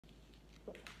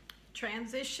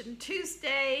Transition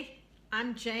Tuesday.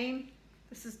 I'm Jane.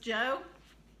 This is Joe.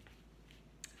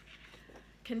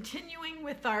 Continuing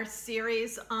with our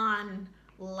series on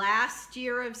last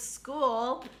year of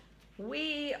school,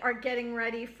 we are getting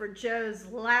ready for Joe's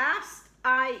last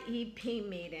IEP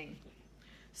meeting.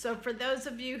 So for those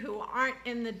of you who aren't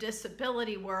in the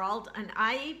disability world, an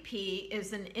IEP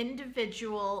is an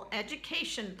individual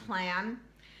education plan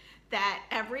that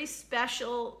every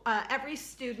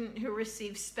student who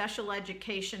receives special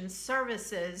education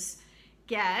services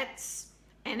gets,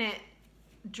 and it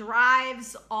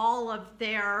drives all of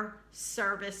their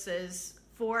services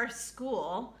for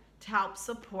school to help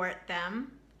support them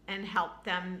and help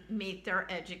them meet their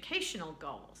educational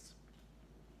goals.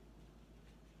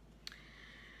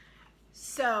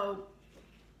 So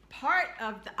part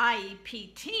of the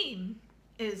IEP team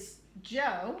is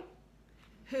Joe,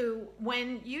 who,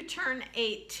 when you turn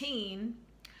 18,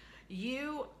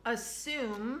 you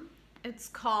assume, it's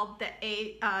called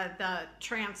the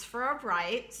transfer of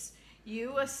rights,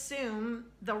 you assume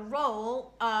the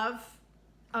role of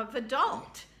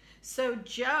adult. So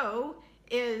Joe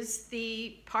is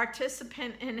the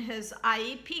participant in his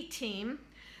IEP team.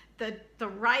 The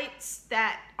rights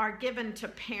that are given to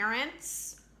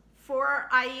parents for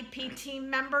IEP team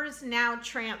members now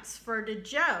transfer to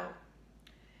Joe.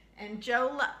 And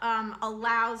Joe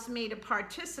allows me to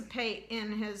participate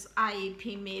in his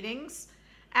IEP meetings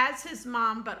as his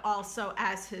mom, but also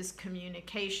as his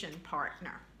communication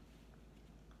partner.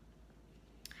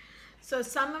 So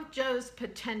some of Joe's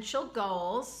potential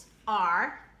goals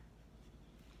are,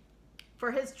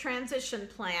 for his transition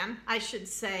plan, I should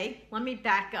say, let me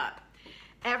back up.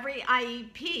 Every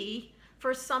IEP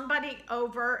for somebody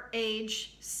over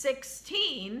age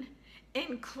 16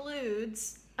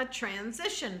 includes a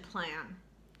transition plan.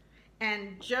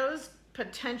 And Joe's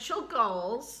potential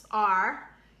goals are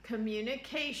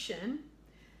communication.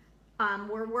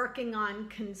 We're working on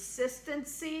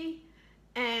consistency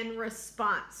and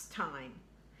response time.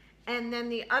 And then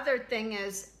the other thing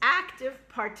is active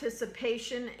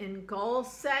participation in goal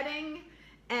setting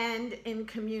and in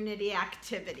community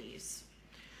activities.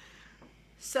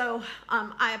 So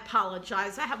I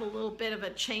apologize. I have a little bit of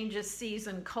a change of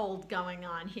season cold going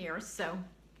on here, so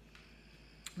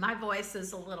my voice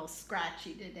is a little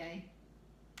scratchy today.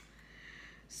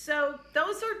 So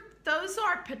those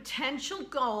are potential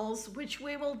goals which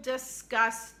we will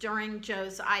discuss during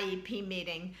Joe's IEP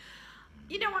meeting.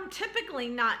 You know, I'm typically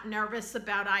not nervous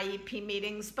about IEP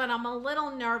meetings, but I'm a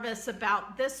little nervous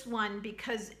about this one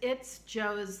because it's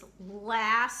Joe's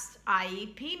last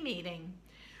IEP meeting.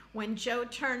 When Joe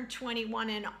turned 21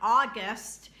 in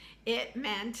August, it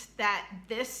meant that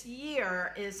this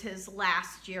year is his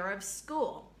last year of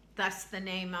school, thus the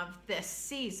name of this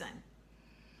season.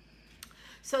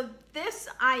 So this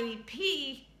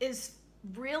IEP is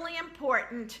really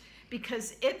important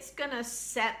because it's going to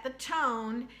set the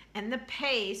tone and the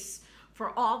pace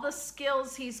for all the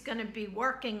skills he's going to be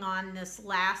working on this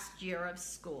last year of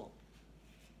school.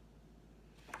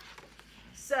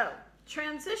 So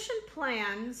transition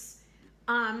plans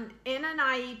in an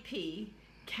IEP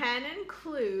can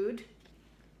include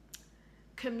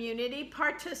community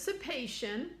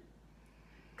participation,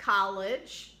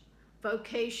 college,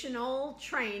 vocational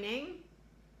training,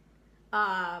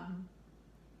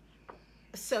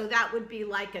 so that would be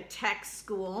like a tech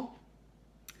school,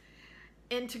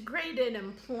 integrated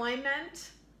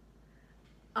employment,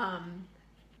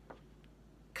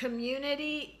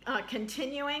 community,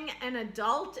 continuing and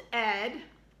adult ed,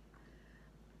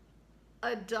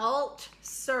 adult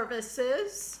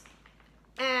services,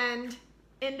 and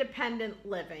independent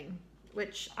living,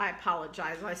 which I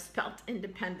apologize, I spelled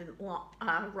independent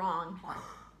wrong.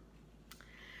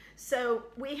 So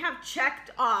we have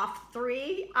checked off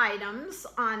 3 items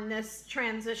on this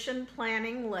transition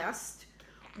planning list.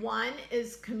 One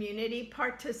is community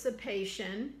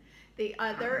participation, the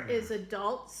other is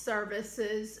adult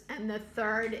services, and the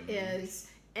third is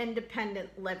independent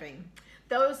living.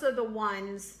 Those are the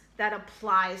ones that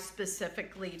apply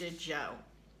specifically to Joe.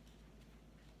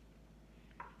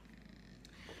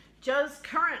 Joe's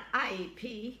current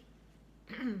IEP,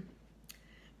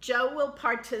 Joe will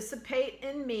participate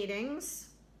in meetings,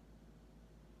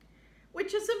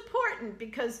 which is important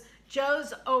because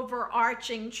Joe's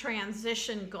overarching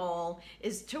transition goal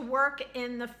is to work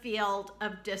in the field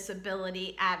of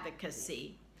disability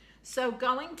advocacy. So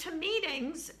going to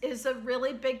meetings is a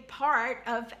really big part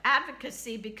of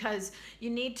advocacy because you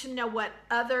need to know what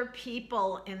other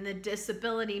people in the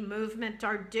disability movement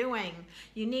are doing.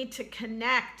 You need to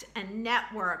connect and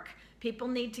network People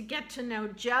need to get to know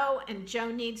Joe, and Joe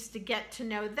needs to get to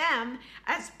know them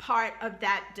as part of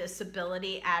that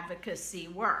disability advocacy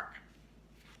work.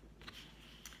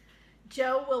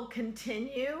 Joe will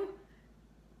continue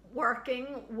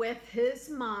working with his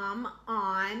mom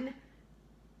on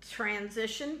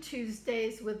Transition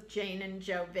Tuesdays with Jane and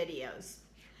Joe videos.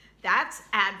 That's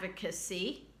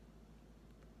advocacy.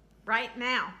 Right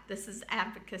now, this is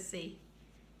advocacy.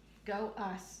 Go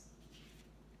us.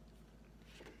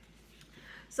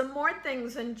 Some more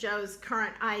things in Joe's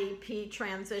current IEP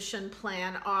transition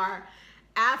plan are,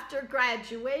 after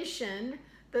graduation,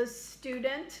 the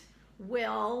student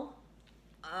will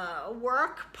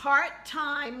work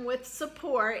part-time with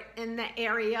support in the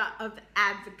area of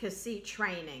advocacy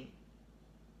training.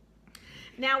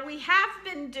 Now, we have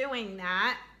been doing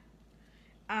that,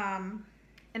 and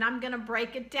I'm going to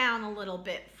break it down a little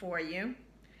bit for you.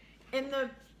 In the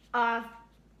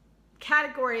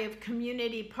category of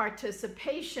community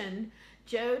participation,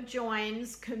 Joe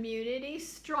joins Community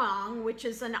Strong, which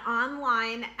is an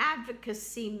online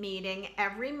advocacy meeting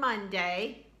every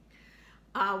Monday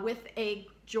with a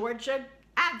Georgia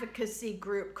advocacy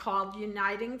group called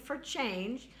Uniting for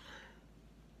Change.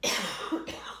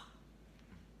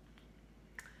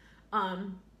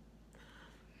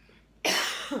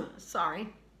 Sorry.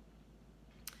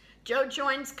 Joe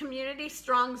joins Community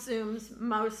Strong Zooms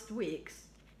most weeks.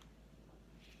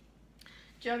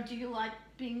 Joe, do you like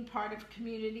being part of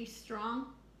Community Strong?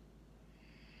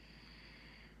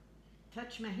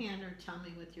 Touch my hand or tell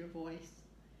me with your voice.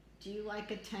 Do you like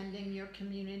attending your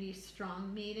Community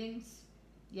Strong meetings?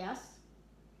 Yes?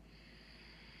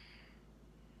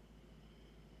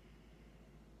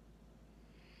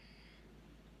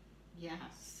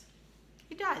 Yes,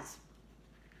 he does.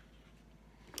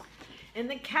 In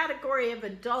the category of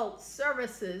adult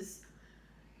services,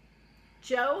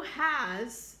 Joe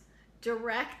has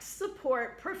direct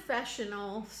support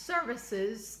professional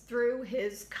services through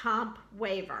his comp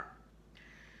waiver.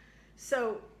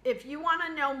 So if you want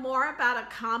to know more about a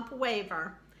comp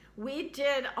waiver, we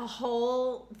did a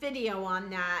whole video on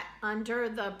that under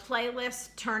the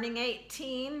playlist Turning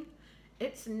 18.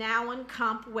 It's now in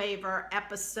comp waiver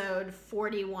episode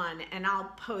 41, and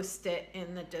I'll post it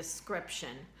in the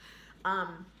description.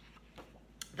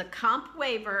 The comp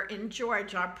waiver in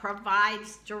Georgia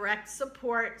provides direct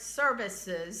support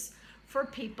services for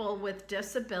people with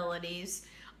disabilities.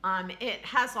 It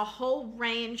has a whole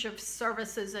range of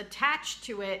services attached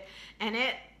to it, and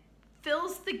it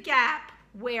fills the gap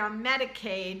where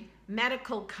Medicaid,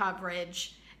 medical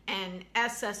coverage, and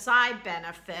SSI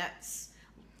benefits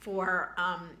for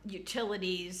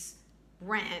utilities,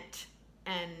 rent,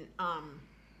 and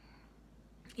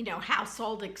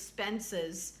household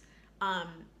expenses,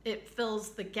 it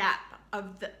fills the gap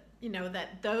of the,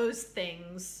 that those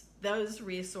things, those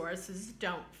resources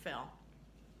don't fill.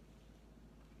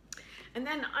 And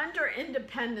then under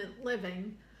independent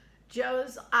living,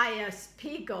 Joe's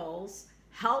ISP goals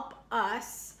help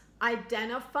us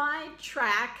identify,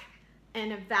 track,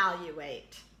 and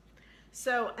evaluate.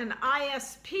 So an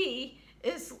ISP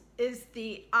is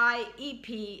the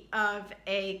IEP of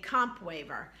a comp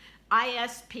waiver.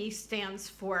 ISP stands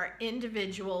for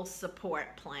Individual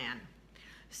Support Plan.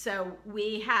 So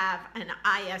we have an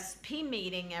ISP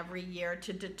meeting every year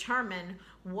to determine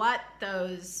what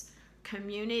those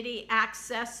community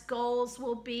access goals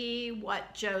will be,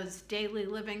 what Joe's daily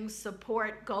living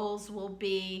support goals will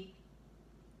be.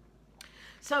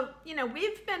 So,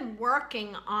 we've been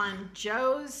working on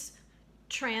Joe's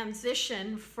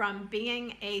transition from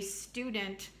being a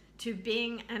student to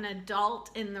being an adult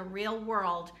in the real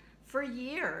world for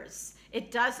years.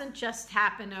 It doesn't just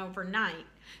happen overnight.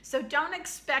 So don't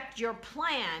expect your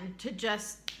plan to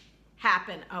just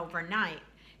happen overnight.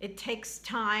 It takes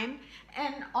time,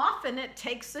 and often it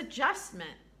takes adjustment.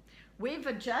 We've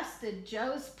adjusted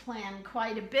Joe's plan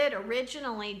quite a bit.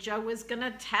 Originally, Joe was going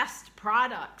to test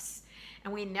products,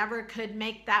 and we never could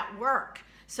make that work.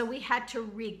 So we had to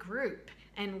regroup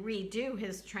and redo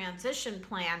his transition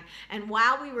plan. And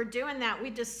while we were doing that,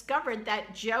 we discovered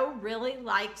that Joe really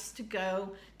likes to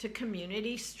go to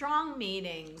Community Strong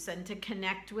meetings and to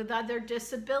connect with other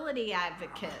disability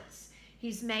advocates.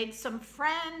 He's made some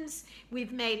friends,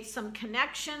 we've made some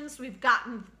connections, we've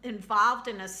gotten involved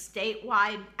in a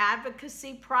statewide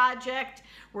advocacy project.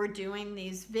 We're doing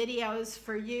these videos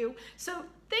for you. So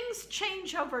things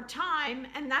change over time,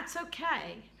 and that's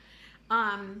okay.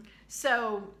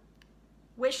 So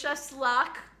wish us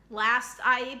luck, last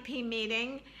IEP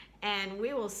meeting, and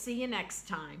we will see you next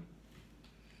time.